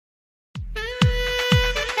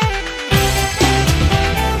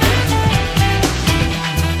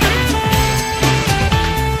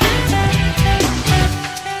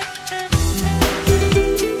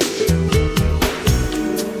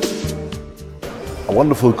A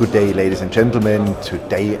wonderful good day, ladies and gentlemen.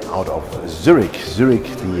 Today out of Zurich. Zurich,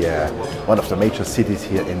 one of the major cities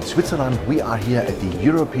here in Switzerland. We are here at the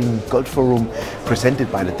European Gold Forum presented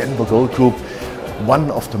by the Denver Gold Group, one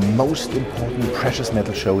of the most important precious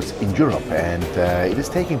metal shows in Europe, and it is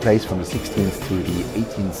taking place from the 16th to the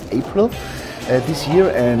 18th April this year,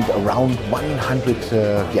 and around 100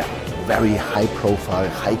 very high profile,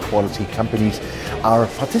 high quality companies are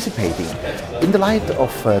participating. In the light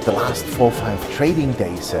of the last 4 or 5 trading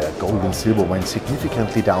days, gold and silver went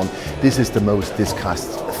significantly down. This is the most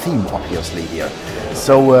discussed theme obviously here.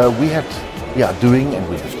 So we have done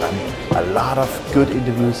a lot of good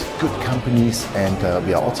interviews, good companies, and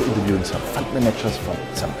we are also interviewing some fund managers,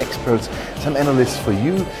 some experts, some analysts for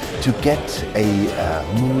you to get a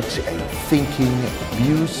mood, a thinking,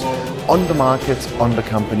 views on the markets, on the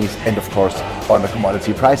companies, and of course on the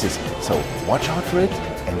commodity prices. So watch out for it,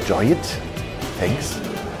 enjoy it, thanks,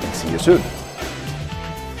 and see you soon.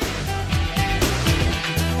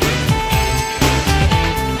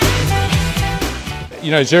 You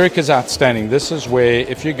know, Zurich is outstanding. This is where,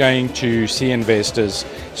 if you're going to see investors,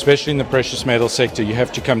 especially in the precious metal sector, you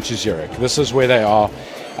have to come to Zurich. This is where they are.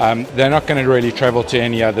 They're not going to really travel to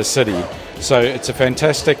any other city. So it's a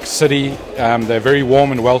fantastic city. They're very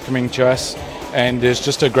warm and welcoming to us. And there's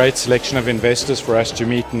just a great selection of investors for us to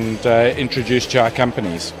meet and introduce to our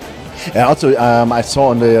companies. And also, I saw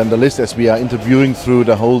on the list, as we are interviewing through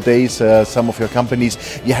the whole days some of your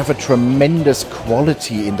companies, you have a tremendous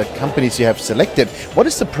quality in the companies you have selected. What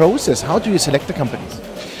is the process? How do you select the companies?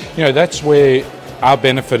 You know, that's where our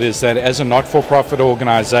benefit is, that as a not-for-profit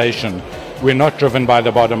organization, we're not driven by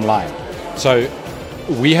the bottom line. So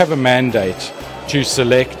we have a mandate to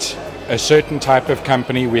select a certain type of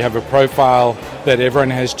company. We have a profile that everyone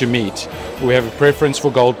has to meet. We have a preference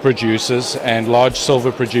for gold producers and large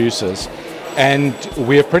silver producers, and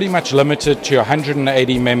we are pretty much limited to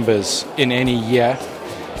 180 members in any year,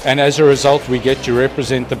 and as a result we get to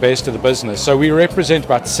represent the best of the business. So we represent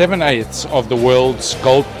about 7/8 of the world's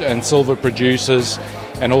gold and silver producers,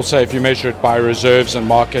 and also if you measure it by reserves and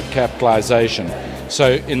market capitalization.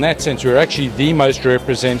 So in that sense, we're actually the most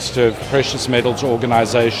representative precious metals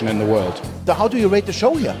organization in the world. So how do you rate the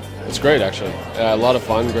show here? It's great, actually. A lot of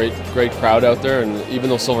fun, great crowd out there, and even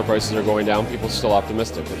though silver prices are going down, people are still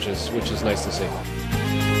optimistic, which is nice to see.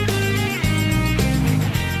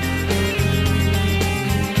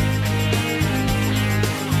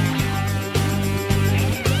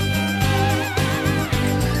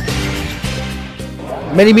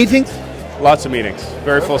 Many meetings? Lots of meetings.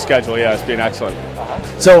 Very full schedule, yeah, it's been excellent.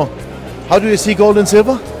 So, how do you see gold and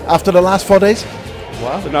silver after the last 4 days?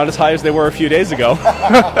 Well, they're not as high as they were a few days ago.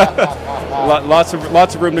 Lots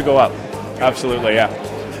of room to go up. Absolutely, yeah.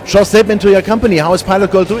 Short statement to your company. How is Pilot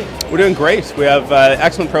Gold doing? We're doing great. We have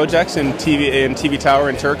excellent projects in TV Tower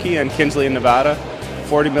in Turkey and Kinsley in Nevada.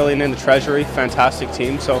 40 million in the treasury. Fantastic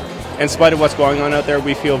team. So, in spite of what's going on out there,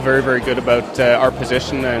 we feel very, very good about our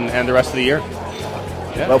position and the rest of the year.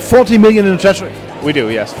 Yeah. Well, 40 million in the treasury. We do,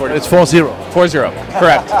 yes. 40. It's 40. 40,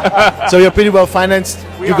 correct. So you're pretty well financed.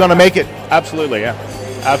 You're going to make it. Absolutely, yeah.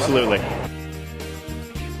 Absolutely.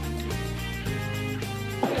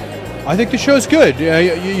 I think the show's good.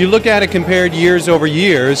 You look at it compared years over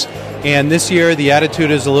years, and this year the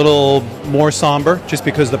attitude is a little more somber just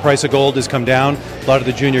because the price of gold has come down. A lot of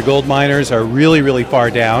the junior gold miners are really, really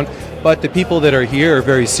far down. But the people that are here are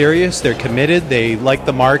very serious, they're committed, they like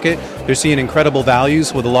the market, they're seeing incredible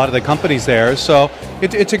values with a lot of the companies there. So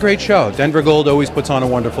it's a great show. Denver Gold always puts on a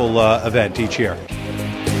wonderful event each year.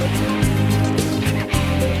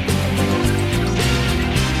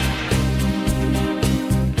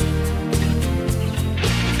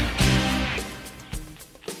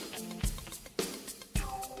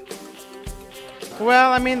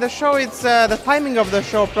 Well, I mean, the show, it's the timing of the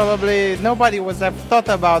show. Probably nobody would have thought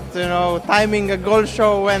about, timing a gold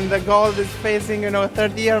show when the gold is facing,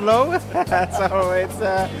 30-year low. So it's,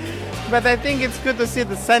 but I think it's good to see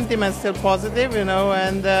the sentiment still positive,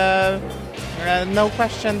 and no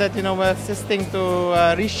question that, we're assisting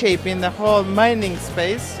to reshaping the whole mining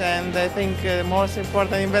space. And I think most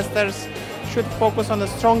important, investors should focus on the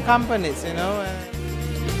strong companies,